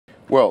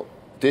Well,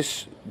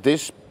 this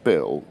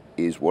bill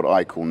is what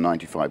I call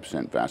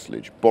 95%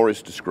 vassalage.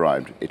 Boris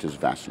described it as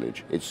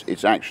vassalage.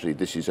 It's actually,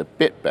 this is a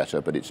bit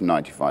better, but it's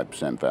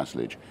 95%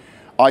 vassalage.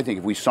 I think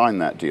if we sign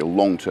that deal,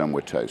 long term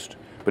we're toast.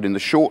 But in the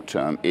short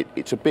term,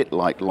 it's a bit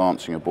like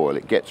lancing a boil.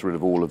 It gets rid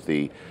of all of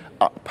the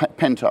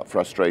pent-up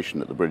frustration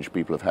that the British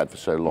people have had for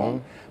so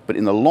long. But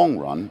in the long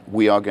run,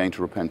 we are going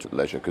to repent at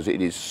leisure, because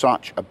it is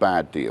such a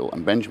bad deal.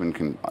 And Benjamin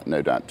can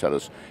no doubt tell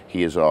us,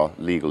 he is our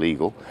legal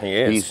eagle. He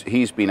is.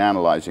 He's been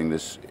analysing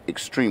this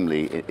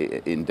extremely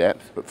in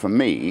depth. But for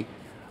me,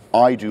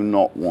 I do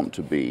not want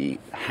to be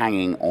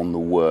hanging on the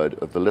word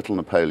of the little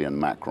Napoleon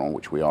Macron,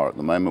 which we are at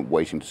the moment,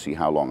 waiting to see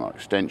how long our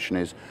extension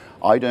is.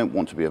 I don't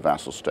want to be a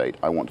vassal state.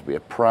 I want to be a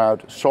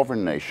proud,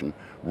 sovereign nation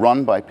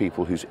run by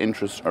people whose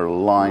interests are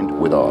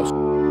aligned with ours.